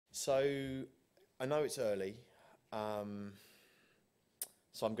So I know it's early, um,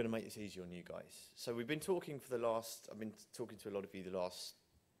 so I'm going to make this easy on you guys. So we've been talking I've been talking to a lot of you the last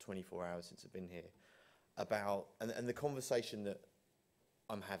 24 hours since I've been here about, and the conversation that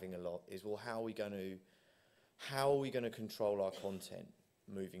I'm having a lot is, well, how are we going to control our content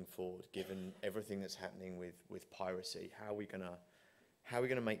moving forward, given everything that's happening with piracy? How are we going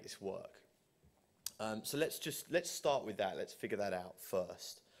to make this work? So let's start with that. Let's figure that out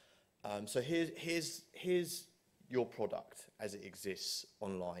first. So here's your product as it exists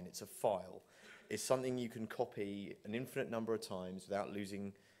online. It's a file. It's something you can copy an infinite number of times without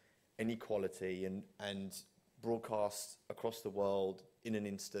losing any quality and broadcast across the world in an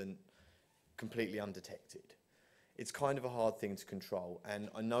instant, completely undetected. It's kind of a hard thing to control, and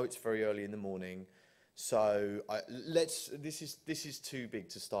I know it's very early in the morning, so this is too big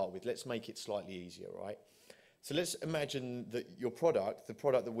to start with. Let's make it slightly easier, right? So let's imagine that your product, the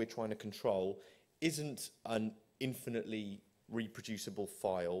product that we're trying to control, isn't an infinitely reproducible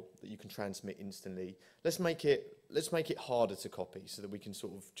file that you can transmit instantly. Let's make it harder to copy so that we can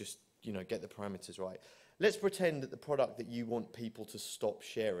sort of just, get the parameters right. Let's pretend that the product that you want people to stop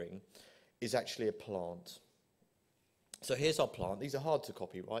sharing is actually a plant. So here's our plant. These are hard to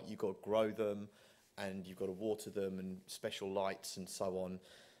copy, right? You've got to grow them and you've got to water them and special lights and so on.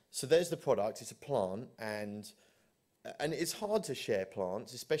 So there's the product. It's a plant, and it's hard to share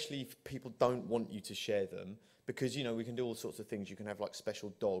plants, especially if people don't want you to share them, because we can do all sorts of things. You can have like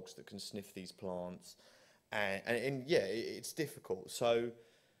special dogs that can sniff these plants, and yeah, it's difficult. So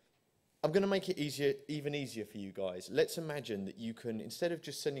I'm going to make it even easier for you guys. Let's imagine that you can, instead of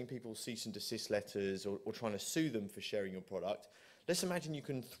just sending people cease and desist letters or trying to sue them for sharing your product, let's imagine you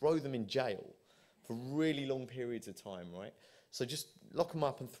can throw them in jail for really long periods of time, right? So just lock them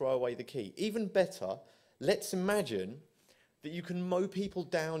up and throw away the key. Even better, let's imagine that you can mow people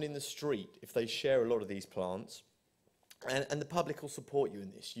down in the street if they share a lot of these plants, and the public will support you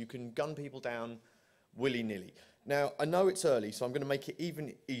in this. You can gun people down willy-nilly. Now, I know it's early, so I'm going to make it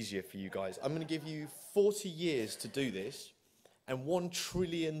even easier for you guys. I'm going to give you 40 years to do this and $1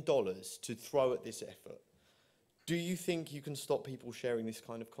 trillion to throw at this effort. Do you think you can stop people sharing this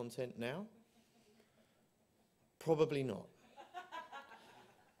kind of content now? Probably not.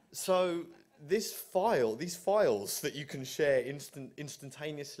 So these files that you can share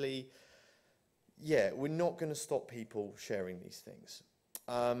instantaneously, yeah, we're not going to stop people sharing these things.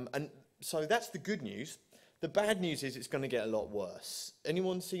 And so that's the good news. The bad news is it's going to get a lot worse.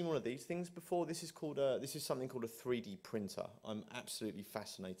 Anyone seen one of these things before? This is something called a 3D printer. I'm absolutely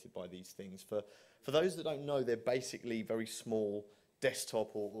fascinated by these things. For those that don't know, they're basically very small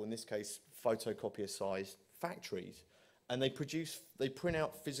desktop, or in this case, photocopier-sized factories. And they print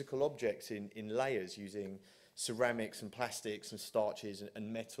out physical objects in layers using ceramics and plastics and starches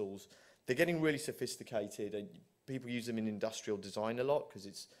and metals. They're getting really sophisticated, and people use them in industrial design a lot because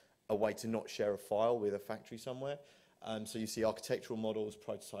it's a way to not share a file with a factory somewhere. So you see architectural models,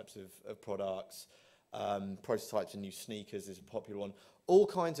 prototypes of products, prototypes of new sneakers is a popular one. All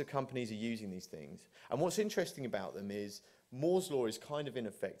kinds of companies are using these things. And what's interesting about them is Moore's law is kind of in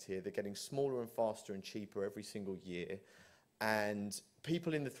effect here. They're getting smaller and faster and cheaper every single year. And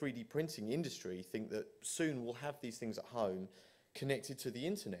people in the 3D printing industry think that soon we'll have these things at home connected to the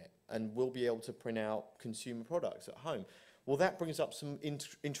internet, and we'll be able to print out consumer products at home. Well, that brings up some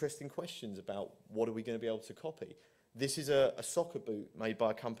interesting questions about what are we going to be able to copy. This is a soccer boot made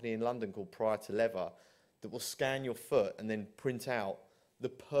by a company in London called Piracy that will scan your foot and then print out the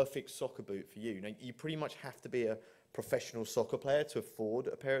perfect soccer boot for you. Now, you pretty much have to be a professional soccer player to afford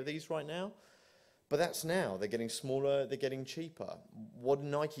a pair of these right now. But that's now. They're getting smaller, they're getting cheaper. What are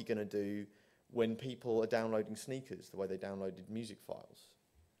Nike going to do when people are downloading sneakers the way they downloaded music files?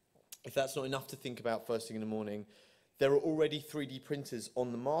 If that's not enough to think about first thing in the morning, there are already 3D printers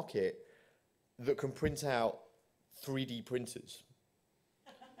on the market that can print out 3D printers.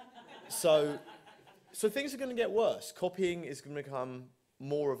 So things are going to get worse. Copying is going to become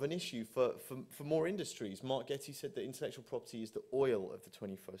more of an issue for more industries. Mark Getty said that intellectual property is the oil of the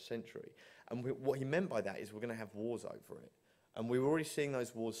 21st century. And what he meant by that is we're going to have wars over it. And we're already seeing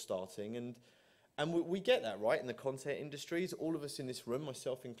those wars starting. And we get that, right? In the content industries, all of us in this room,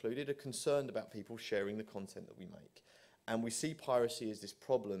 myself included, are concerned about people sharing the content that we make. And we see piracy as this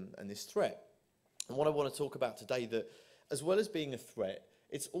problem and this threat. And what I want to talk about today, that as well as being a threat,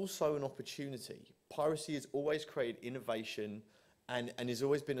 it's also an opportunity. Piracy has always created innovation and has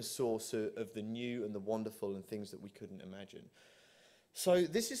always been a source of the new and the wonderful and things that we couldn't imagine. So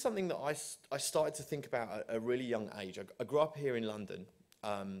this is something that I started to think about at a really young age. I grew up here in London,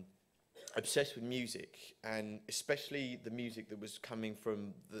 obsessed with music, and especially the music that was coming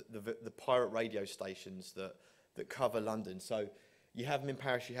from the pirate radio stations that cover London. So you have them in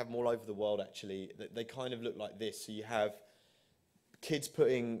Paris, you have them all over the world actually. They kind of look like this. So you have kids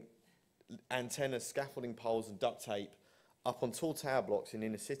putting antenna scaffolding poles and duct tape up on tall tower blocks in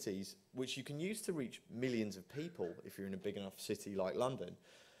inner cities, which you can use to reach millions of people if you're in a big enough city like London.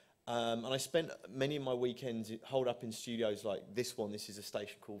 And I spent many of my weekends holed up in studios like this one. This is a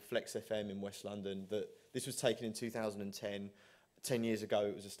station called Flex FM in West London. This was taken in 2010. 10 years ago,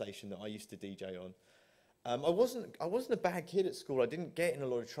 it was a station that I used to DJ on. I wasn't a bad kid at school. I didn't get in a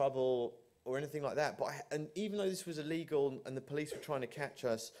lot of trouble or anything like that. But and even though this was illegal and the police were trying to catch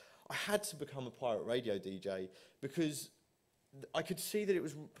us, I had to become a pirate radio DJ because I could see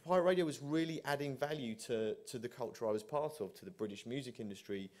that pirate radio was really adding value to the culture I was part of, to the British music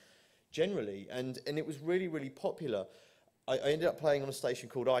industry generally, and it was really, really popular. I ended up playing on a station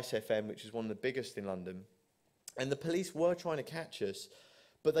called Ice FM, which is one of the biggest in London, and the police were trying to catch us,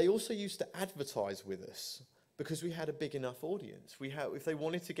 but they also used to advertise with us because we had a big enough audience. If they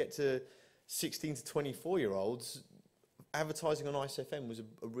wanted to get to 16 to 24-year-olds, advertising on Ice FM was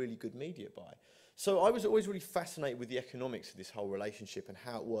a really good media buy. So I was always really fascinated with the economics of this whole relationship and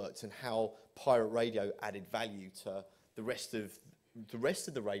how it worked and how pirate radio added value to the rest of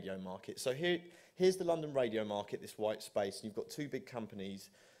the radio market. So here's the London radio market, this white space, and you've got two big companies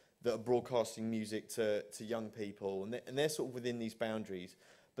that are broadcasting music to young people, and they're sort of within these boundaries.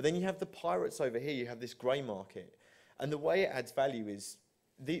 But then you have the pirates over here, you have this grey market. And the way it adds value is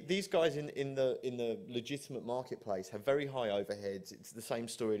these guys in the legitimate marketplace have very high overheads. It's the same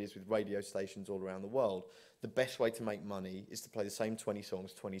story it is with radio stations all around the world. The best way to make money is to play the same 20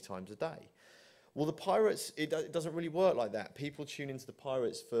 songs 20 times a day. Well, the pirates, it doesn't really work like that. People tune into the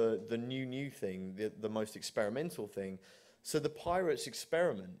pirates for the new thing, the most experimental thing. So the pirates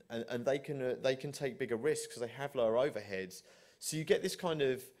experiment, and they can take bigger risks because they have lower overheads. So you get this kind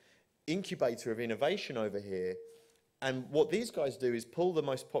of incubator of innovation over here. And what these guys do is pull the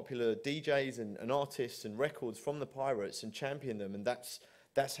most popular DJs and artists and records from the pirates and champion them, and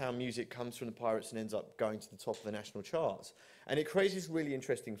that's how music comes from the pirates and ends up going to the top of the national charts. And it creates this really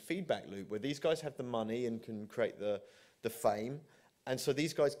interesting feedback loop where these guys have the money and can create the fame, and so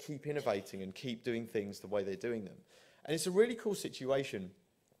these guys keep innovating and keep doing things the way they're doing them. And it's a really cool situation.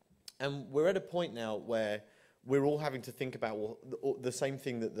 And we're at a point now where we're all having to think about the same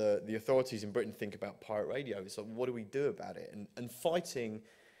thing that the authorities in Britain think about pirate radio. It's like, what do we do about it? And fighting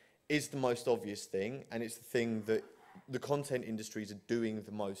is the most obvious thing, and it's the thing that the content industries are doing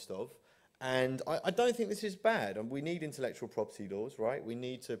the most of. And I don't think this is bad. And we need intellectual property laws, right? We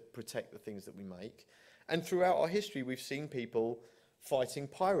need to protect the things that we make. And throughout our history, we've seen people fighting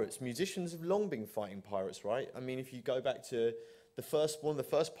pirates. Musicians have long been fighting pirates, right? I mean, if you go back to one of the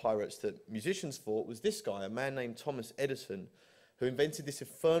first pirates that musicians fought was this guy, a man named Thomas Edison, who invented this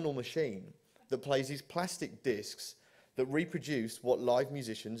infernal machine that plays these plastic discs that reproduce what live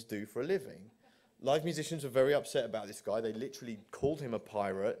musicians do for a living. Live musicians were very upset about this guy. They literally called him a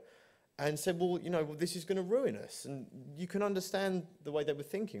pirate and said, well, this is going to ruin us. And you can understand the way they were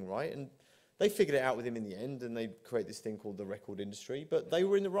thinking, right? And they figured it out with him in the end, and they created this thing called the record industry, but they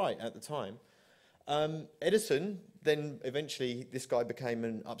were in the right at the time. Edison, then eventually this guy became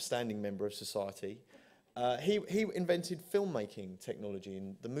an upstanding member of society. He invented filmmaking technology,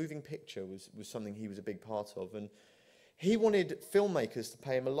 and the moving picture was something he was a big part of. And he wanted filmmakers to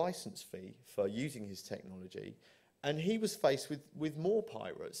pay him a license fee for using his technology. And he was faced with more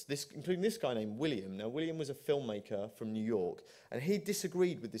pirates, including this guy named William. Now, William was a filmmaker from New York, and he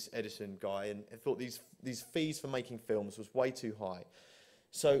disagreed with this Edison guy and thought these fees for making films was way too high.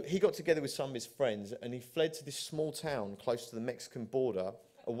 So he got together with some of his friends, and he fled to this small town close to the Mexican border,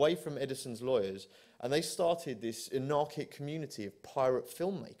 away from Edison's lawyers, and they started this anarchic community of pirate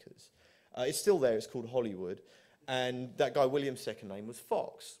filmmakers. It's still there, it's called Hollywood, and that guy William's second name was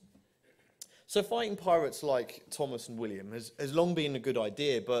Fox. So fighting pirates like Thomas and William has long been a good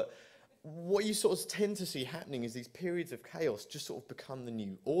idea, but what you sort of tend to see happening is these periods of chaos just sort of become the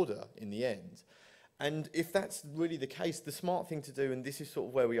new order in the end. And if that's really the case, the smart thing to do, and this is sort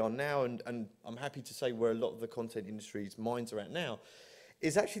of where we are now, and I'm happy to say where a lot of the content industry's minds are at now,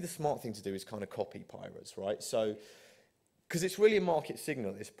 is actually the smart thing to do is kind of copy pirates, right? So, because it's really a market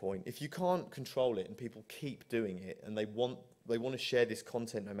signal at this point. If you can't control it and people keep doing it and they want to share this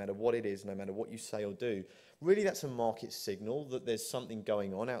content no matter what it is, no matter what you say or do, really that's a market signal that there's something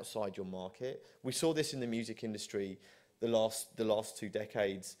going on outside your market. We saw this in the music industry the last 2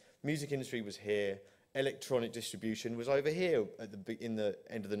 decades. Music industry was here. Electronic distribution was over here in the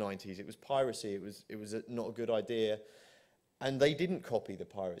end of the 90s. It was piracy. It was not a good idea. And they didn't copy the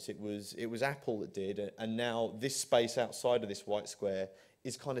pirates. It was Apple that did. And now this space outside of this white square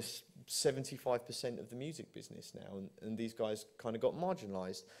is kind of 75% of the music business now. And these guys kind of got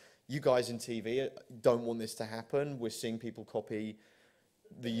marginalized. You guys in TV don't want this to happen. We're seeing people copy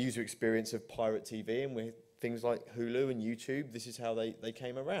the user experience of pirate TV, and with things like Hulu and YouTube, this is how they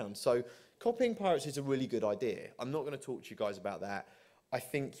came around. So copying pirates is a really good idea. I'm not going to talk to you guys about that. I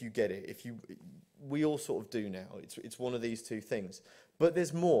think you get it. We all sort of do now. It's one of these two things. But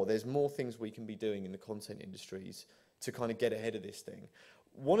there's more. There's more things we can be doing in the content industries to kind of get ahead of this thing.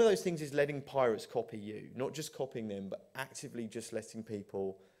 One of those things is letting pirates copy you, not just copying them, but actively just letting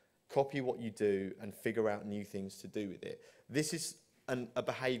people copy what you do and figure out new things to do with it. This is a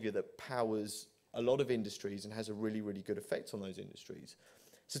behavior that powers a lot of industries and has a really, really good effect on those industries.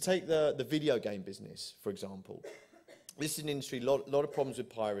 So take the video game business, for example. This is an industry, lot of problems with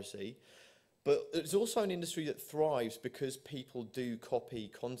piracy, but it's also an industry that thrives because people do copy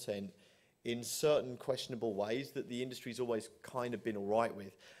content in certain questionable ways that the industry's always kind of been all right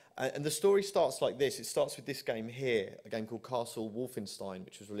with. And the story starts like this. It starts with this game here, a game called Castle Wolfenstein,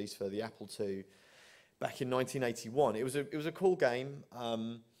 which was released for the Apple II back in 1981. It was a cool game.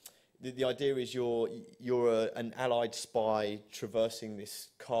 The idea is you're an Allied spy traversing this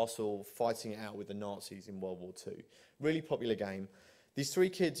castle, fighting it out with the Nazis in World War II. Really popular game. These three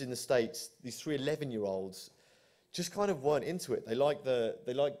kids in the States, these three 11-year-olds, just kind of weren't into it. They liked the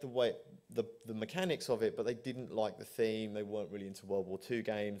way the mechanics of it, but they didn't like the theme. They weren't really into World War II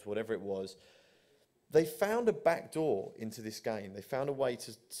games, whatever it was. They found a back door into this game. They found a way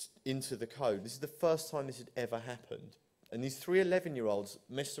into the code. This is the first time this had ever happened. And these three 11-year-olds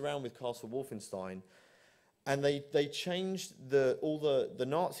messed around with Castle Wolfenstein, and they changed all the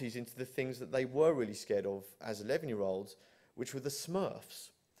Nazis into the things that they were really scared of as 11-year-olds, which were the Smurfs.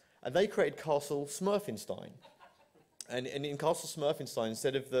 And they created Castle Smurfenstein. And in Castle Smurfenstein,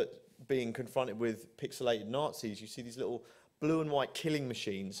 instead of being confronted with pixelated Nazis, you see these little blue and white killing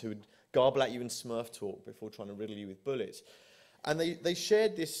machines who would garble at you in Smurf talk before trying to riddle you with bullets. And they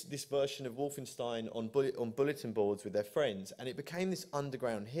shared this version of Wolfenstein on bulletin boards with their friends, and it became this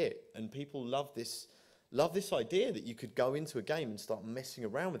underground hit. And people loved this idea that you could go into a game and start messing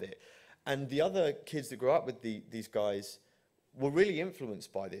around with it. And the other kids that grew up with these guys were really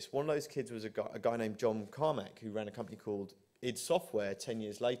influenced by this. One of those kids was a guy named John Carmack, who ran a company called id Software 10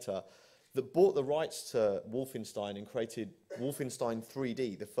 years later, that bought the rights to Wolfenstein and created Wolfenstein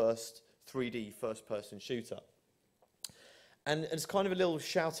 3D, the first 3D first-person shooter. And as kind of a little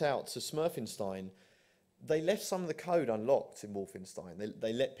shout-out to Smurfenstein, they left some of the code unlocked in Wolfenstein.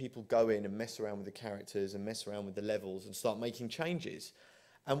 They let people go in and mess around with the characters and mess around with the levels and start making changes.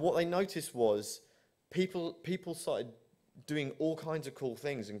 And what they noticed was people started doing all kinds of cool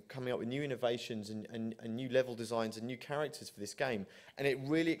things and coming up with new innovations and new level designs and new characters for this game. And it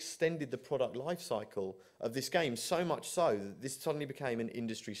really extended the product life cycle of this game, so much so that this suddenly became an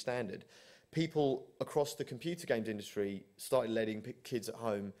industry standard. People across the computer games industry started letting kids at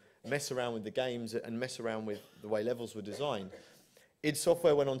home mess around with the games and mess around with the way levels were designed. id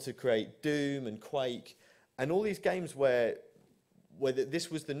Software went on to create Doom and Quake and all these games where this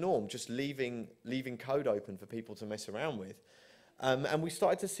was the norm, just leaving code open for people to mess around with. And we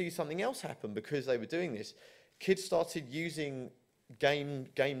started to see something else happen because they were doing this. Kids started using game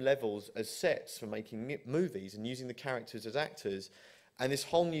levels as sets for making movies and using the characters as actors. And this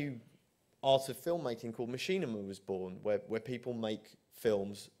whole new art of filmmaking called machinima was born, where people make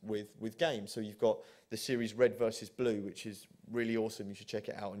films with games. So you've got the series Red versus Blue, which is really awesome. You should check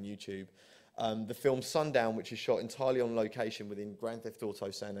it out on YouTube. The film Sundown, which is shot entirely on location within Grand Theft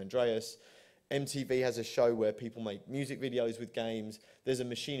Auto San Andreas. MTV has a show where people make music videos with games. There's a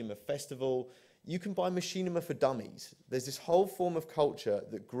machinima festival. You can buy machinima for dummies. There's this whole form of culture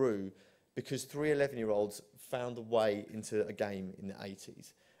that grew because three 11-year-olds found a way into a game in the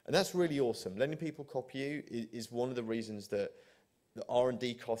 80s. And that's really awesome. Letting people copy you is one of the reasons that the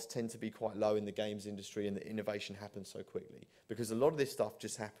R&D costs tend to be quite low in the games industry and the innovation happens so quickly. Because a lot of this stuff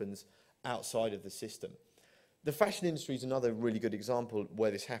just happens outside of the system. The fashion industry is another really good example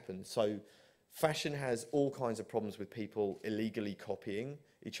where this happens. So fashion has all kinds of problems with people illegally copying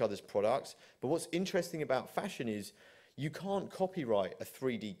each other's products. But what's interesting about fashion is you can't copyright a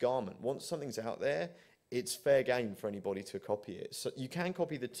 3D garment. Once something's out there, it's fair game for anybody to copy it. So you can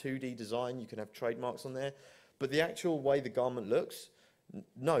copy the 2D design, you can have trademarks on there, but the actual way the garment looks,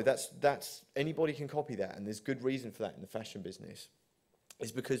 no, that's anybody can copy that, and there's good reason for that in the fashion business.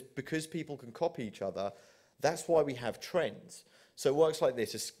 Is because people can copy each other, that's why we have trends. So it works like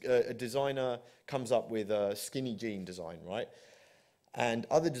this. A designer comes up with a skinny jean design, right? And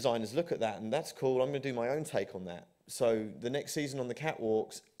other designers look at that, and that's cool, I'm going to do my own take on that. So the next season on the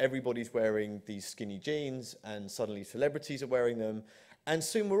catwalks, everybody's wearing these skinny jeans, and suddenly celebrities are wearing them, and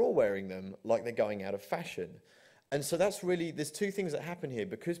soon we're all wearing them like they're going out of fashion. And so that's really, there's two things that happen here.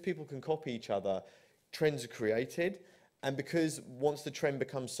 Because people can copy each other, trends are created, and because once the trend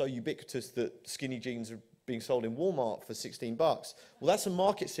becomes so ubiquitous that skinny jeans are being sold in Walmart for 16 bucks, well, that's a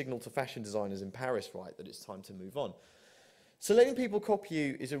market signal to fashion designers in Paris, right, that it's time to move on. So letting people copy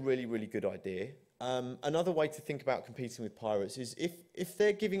you is a really, really good idea. Another way to think about competing with pirates is if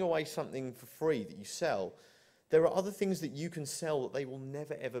they're giving away something for free that you sell, there are other things that you can sell that they will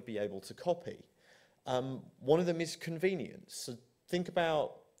never, ever be able to copy. One of them is convenience. So think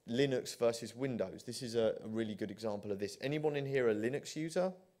about Linux versus Windows. This is a really good example of this. Anyone in here a Linux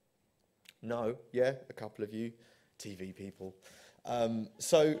user? No? Yeah? A couple of you? TV people.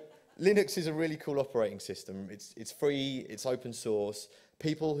 So Linux is a really cool operating system. It's free, it's open source.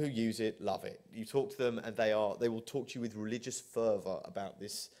 People who use it love it. You talk to them and they will talk to you with religious fervour about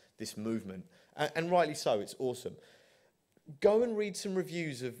this movement. And rightly so, it's awesome. Go and read some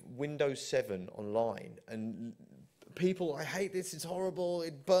reviews of Windows 7 online, and people, I hate this, it's horrible,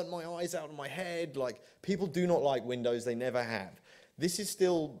 it burnt my eyes out of my head. Like, people do not like Windows, they never have. This is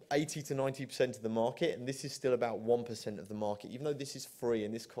still 80 to 90% of the market, and this is still about 1% of the market, even though this is free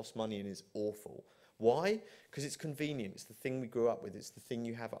and this costs money and is awful. Why? Because it's convenient, it's the thing we grew up with, it's the thing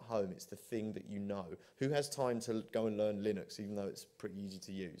you have at home, it's the thing that you know. Who has time to go and learn Linux, even though it's pretty easy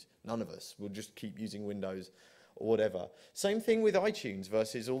to use? None of us. We'll just keep using Windows or whatever. Same thing with iTunes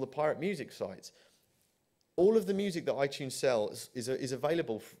versus all the pirate music sites. All of the music that iTunes sells is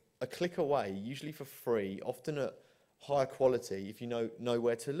available a click away, usually for free, often at higher quality if you know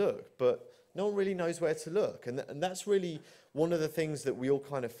where to look. But no one really knows where to look. And that's really one of the things that we all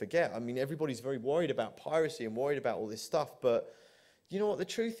kind of forget. I mean, everybody's very worried about piracy and worried about all this stuff. But you know what? The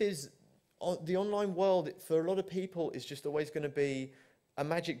truth is, the online world, for a lot of people, is just always going to be a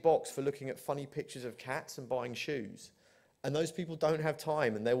magic box for looking at funny pictures of cats and buying shoes. And those people don't have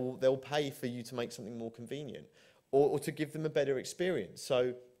time, and they'll pay for you to make something more convenient or to give them a better experience.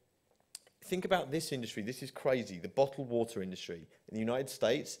 So think about this industry. This is crazy. The bottled water industry in the United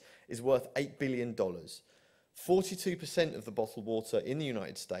States is worth $8 billion. 42% of the bottled water in the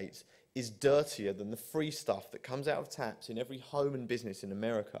United States is dirtier than the free stuff that comes out of taps in every home and business in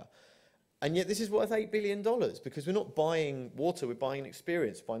America. And yet this is worth $8 billion because we're not buying water, we're buying an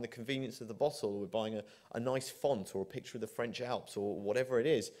experience, buying the convenience of the bottle, we're buying a nice font or a picture of the French Alps or whatever it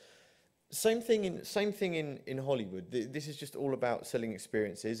is. Same thing in Hollywood. This is just all about selling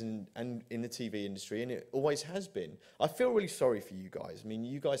experiences and in the TV industry, and it always has been. I feel really sorry for you guys. I mean,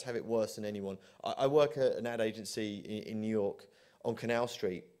 you guys have it worse than anyone. I work at an ad agency in New York on Canal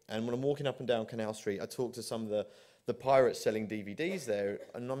Street, and when I'm walking up and down Canal Street, I talk to some of the pirates selling DVDs there,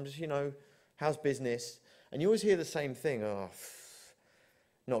 and I'm just, how's business? And you always hear the same thing. Oh,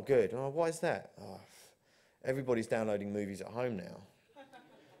 not good. Oh, why is that? Oh, everybody's downloading movies at home now.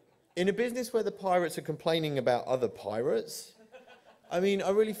 In a business where the pirates are complaining about other pirates, I mean, I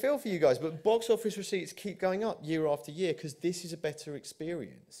really feel for you guys, but box office receipts keep going up year after year because this is a better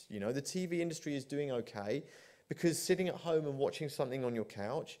experience. The TV industry is doing okay because sitting at home and watching something on your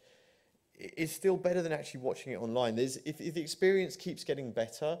couch is still better than actually watching it online. If the experience keeps getting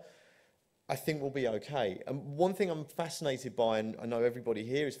better, I think we'll be okay. And one thing I'm fascinated by, and I know everybody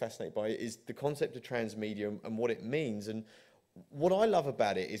here is fascinated by it, is the concept of transmedia and what it means. And what I love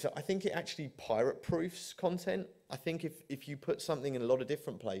about it is I think it actually pirate-proofs content. I think if you put something in a lot of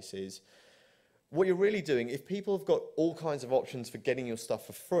different places, what you're really doing, if people have got all kinds of options for getting your stuff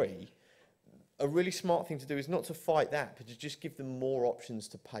for free, a really smart thing to do is not to fight that, but to just give them more options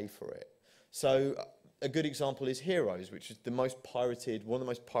to pay for it. So a good example is Heroes, which is one of the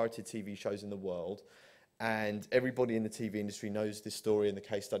most pirated TV shows in the world. And everybody in the TV industry knows this story and the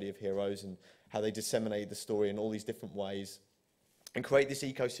case study of Heroes and how they disseminated the story in all these different ways and create this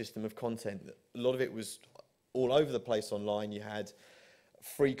ecosystem of content. A lot of it was all over the place online. You had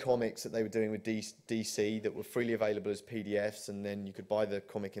free comics that they were doing with DC that were freely available as PDFs, and then you could buy the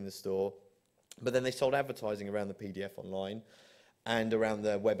comic in the store. But then they sold advertising around the PDF online and around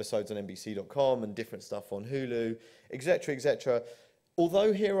their webisodes on NBC.com and different stuff on Hulu, etc., etc.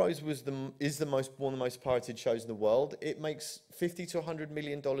 Although Heroes is one of the most pirated shows in the world, it makes $50 to $100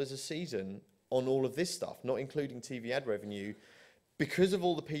 million a season on all of this stuff, not including TV ad revenue, because of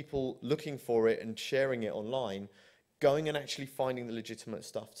all the people looking for it and sharing it online, going and actually finding the legitimate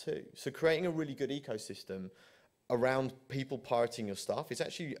stuff too. So creating a really good ecosystem around people pirating your stuff is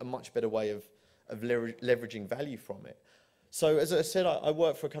actually a much better way of leveraging value from it. So as I said, I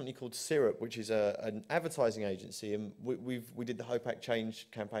work for a company called Syrup, which is an advertising agency, and we did the Hope Act Change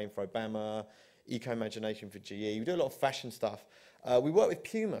campaign for Obama. Eco-Imagination for GE. We do a lot of fashion stuff. We work with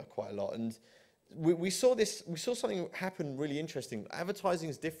Puma quite a lot, and we saw something happen really interesting. Advertising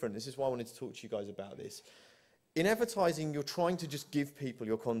is different. This is why I wanted to talk to you guys about this. In advertising, you're trying to just give people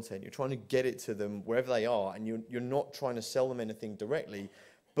your content. You're trying to get it to them wherever they are, and you're not trying to sell them anything directly.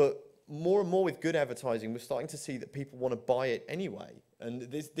 But more and more with good advertising, we're starting to see that people want to buy it anyway. And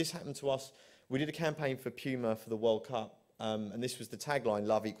this happened to us. We did a campaign for Puma for the World Cup, and this was the tagline,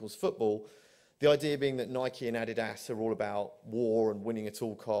 "Love equals football." The idea being that Nike and Adidas are all about war and winning at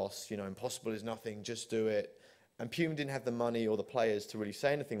all costs. You know, impossible is nothing, just do it. And Puma didn't have the money or the players to really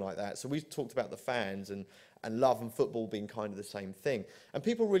say anything like that. So we talked about the fans and love and football being kind of the same thing. And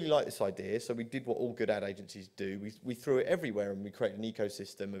people really liked this idea, so we did what all good ad agencies do. We threw it everywhere, and we created an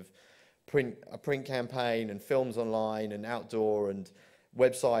ecosystem of a print campaign and films online and outdoor and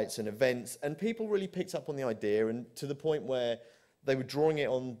websites and events. And people really picked up on the idea, and to the point where they were drawing it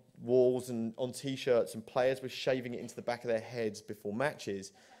on walls and on T-shirts, and players were shaving it into the back of their heads before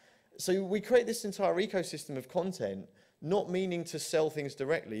matches. So we created this entire ecosystem of content, not meaning to sell things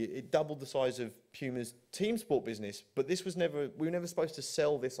directly. It doubled the size of Puma's team sport business, but we were never supposed to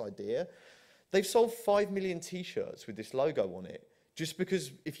sell this idea. They've sold 5 million T-shirts with this logo on it, just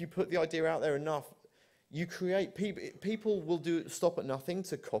because if you put the idea out there enough, you create, people will stop at nothing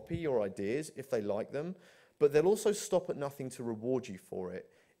to copy your ideas if they like them, but they'll also stop at nothing to reward you for it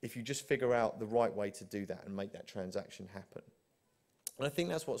if you just figure out the right way to do that and make that transaction happen. And I think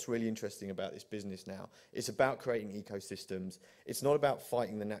that's what's really interesting about this business now. It's about creating ecosystems. It's not about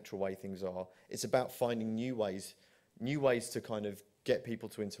fighting the natural way things are. It's about finding new ways to kind of get people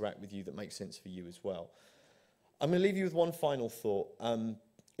to interact with you that make sense for you as well. I'm going to leave you with one final thought.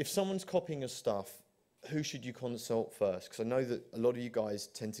 If someone's copying your stuff, who should you consult first? Because I know that a lot of you guys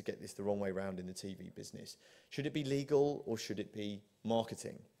tend to get this the wrong way around in the TV business. Should it be legal or should it be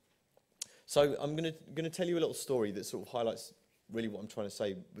marketing? So I'm going to tell you a little story that sort of highlights really what I'm trying to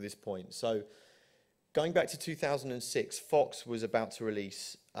say with this point. So going back to 2006, Fox was about to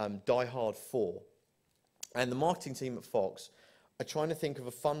release Die Hard 4. And the marketing team at Fox are trying to think of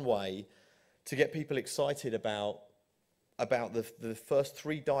a fun way to get people excited about the first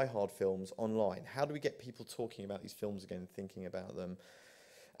 3 Die Hard films online. How do we get people talking about these films again, thinking about them?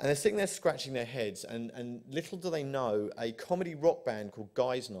 And they're sitting there scratching their heads, and little do they know, a comedy rock band called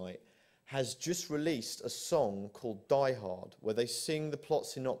Guys Night has just released a song called Die Hard, where they sing the plot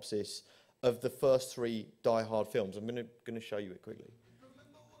synopsis of the first 3 Die Hard films. I'm going to show you it quickly.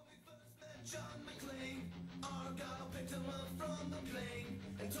 Remember when we first met John McLean? Our gal picked him up from the plane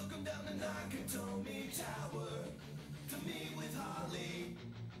and took him down to Nakatomi Tower to meet with Holly.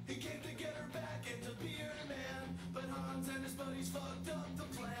 He came to get her back into Beer Man, but Hans and his buddies fucked up the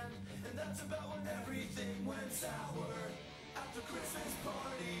plan, and that's about when everything went sour. After Christmas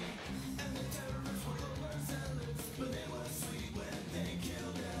party, and the terrorists were overzealous, but it was sweet when they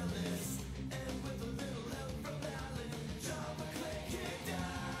killed Ellis. And with a little help from Alan, John McClane kicked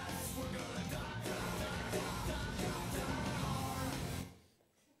ass. We're gonna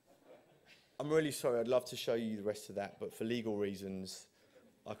I'm really sorry, I'd love to show you the rest of that, but for legal reasons,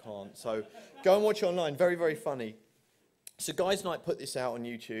 I can't. So go and watch it online, very, very funny. So Guys Night put this out on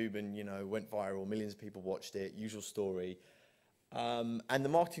YouTube and, you know, went viral, millions of people watched it, usual story. And the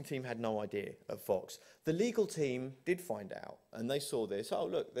marketing team had no idea at Fox. The legal team did find out, and they saw this. Oh,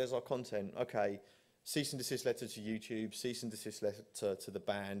 look, there's our content. Okay, cease and desist letter to YouTube, cease and desist letter to the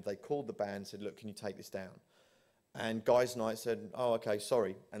band. They called the band, said, look, can you take this down? And Guys Night said, oh, okay,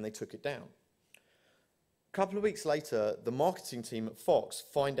 sorry, and they took it down. A couple of weeks later, the marketing team at Fox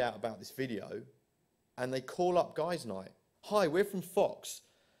find out about this video, and they call up Guys Night. Hi, we're from Fox.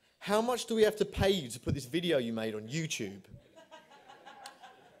 How much do we have to pay you to put this video you made on YouTube?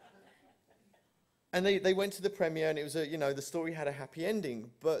 And they went to the premiere, and it was the story had a happy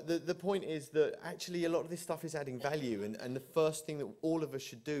ending. But the point is that actually a lot of this stuff is adding value, and the first thing that all of us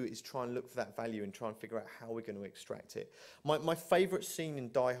should do is try and look for that value and try and figure out how we're going to extract it. My favourite scene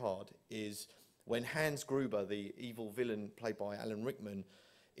in Die Hard is when Hans Gruber, the evil villain played by Alan Rickman,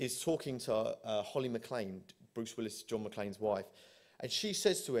 is talking to Holly McLean, Bruce Willis, John McClane's wife, and she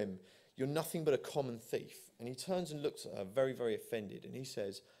says to him, "You're nothing but a common thief." And he turns and looks at her, very, very offended, and he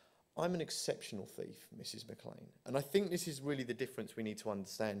says, "I'm an exceptional thief, Mrs. McLean." And I think this is really the difference we need to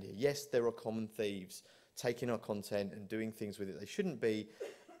understand here. Yes, there are common thieves taking our content and doing things with it they shouldn't be,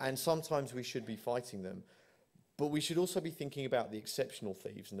 and sometimes we should be fighting them. But we should also be thinking about the exceptional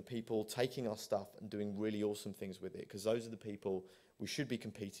thieves and the people taking our stuff and doing really awesome things with it, because those are the people we should be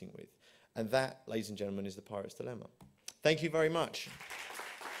competing with. And that, ladies and gentlemen, is the Pirate's Dilemma. Thank you very much.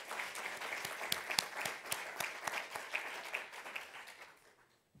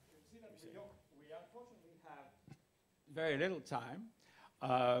 We very little time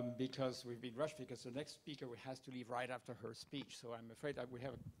because we've been rushed because the next speaker has to leave right after her speech. So I'm afraid that we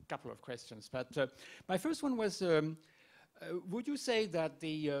have a couple of questions. But my first one was, would you say that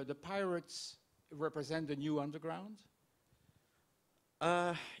the pirates represent the new underground?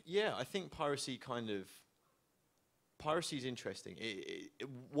 Yeah, I think piracy is interesting.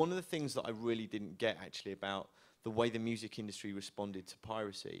 One of the things that I really didn't get actually about the way the music industry responded to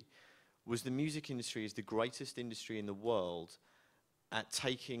piracy was the music industry is the greatest industry in the world at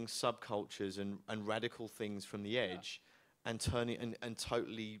taking subcultures and radical things from the edge and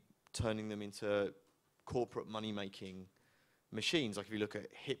totally turning them into corporate money-making machines. Like if you look at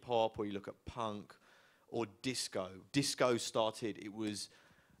hip-hop or you look at punk or disco. Disco started, it was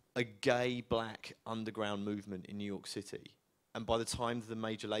a gay black underground movement in New York City. And by the time the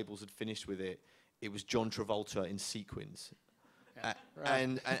major labels had finished with it, it was John Travolta in sequins. Yeah,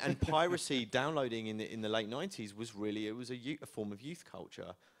 right. And piracy, downloading in the late 90s was really, it was a form of youth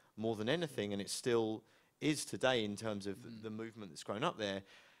culture more than anything, and it still is today in terms of the movement that's grown up there.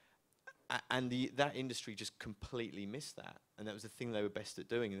 And that industry just completely missed that. And that was the thing they were best at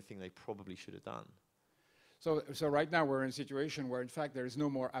doing and the thing they probably should have done. So right now we're in a situation where, in fact, there is no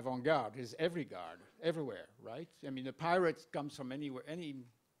more avant-garde. There's avant-garde everywhere, right? I mean, the pirate comes from anywhere in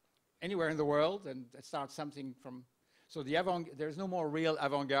the world and starts something from... So there's no more real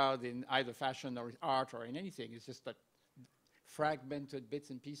avant-garde in either fashion or art or in anything. It's just that fragmented bits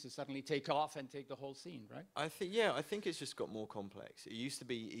and pieces suddenly take off and take the whole scene, right? I think it's just got more complex. It used to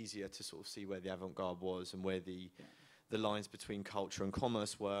be easier to sort of see where the avant-garde was and where the lines between culture and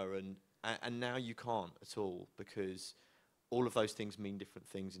commerce were, and now you can't at all, because all of those things mean different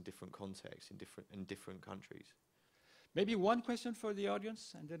things in different contexts, in different countries. Maybe one question for the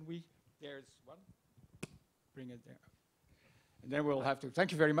audience, and then there's one. Bring it there. And then we'll have to,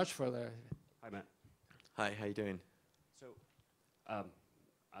 thank you very much for the... Hi, Matt. Hi, how you doing? So, I'm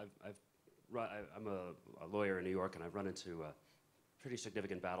a lawyer in New York, and I've run into pretty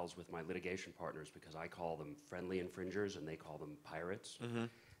significant battles with my litigation partners because I call them friendly infringers and they call them pirates. Mm-hmm.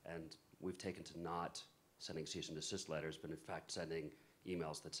 And we've taken to not sending cease and desist letters, but in fact sending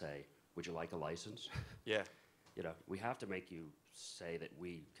emails that say, would you like a license? Yeah. You know, we have to make you say that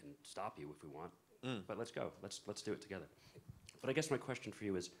we can stop you if we want, but let's go. Let's do it together. But I guess my question for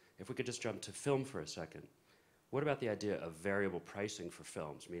you is, if we could just jump to film for a second, what about the idea of variable pricing for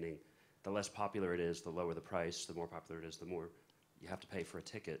films, meaning the less popular it is, the lower the price, the more popular it is, the more you have to pay for a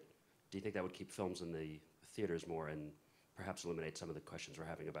ticket. Do you think that would keep films in the theaters more and perhaps eliminate some of the questions we're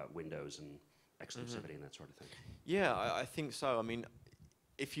having about windows and exclusivity and that sort of thing? Yeah, I think so. I mean,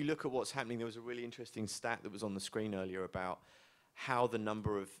 if you look at what's happening, there was a really interesting stat that was on the screen earlier about how the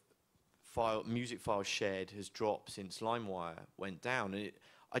number of music files shared has dropped since LimeWire went down. And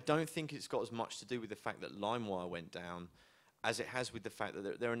I don't think it's got as much to do with the fact that LimeWire went down as it has with the fact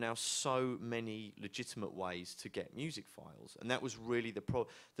that there are now so many legitimate ways to get music files. And that was really the problem.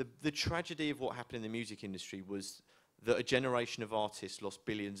 The tragedy of what happened in the music industry was that a generation of artists lost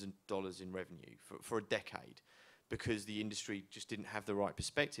billions of dollars in revenue for a decade because the industry just didn't have the right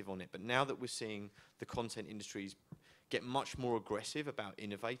perspective on it. But now that we're seeing the content industries get much more aggressive about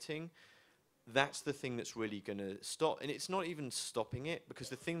innovating, that's the thing that's really going to stop. And it's not even stopping it, because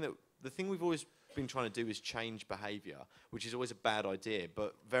the thing we've always been trying to do is change behavior, which is always a bad idea.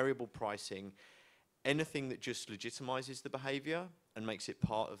 But variable pricing, anything that just legitimizes the behavior and makes it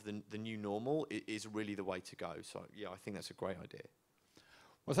part of the new normal is really the way to go. So yeah, I think that's a great idea.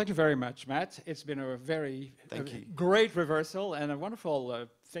 Well, thank you very much, Matt. It's been a very great reversal and a wonderful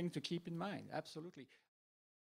thing to keep in mind. Absolutely.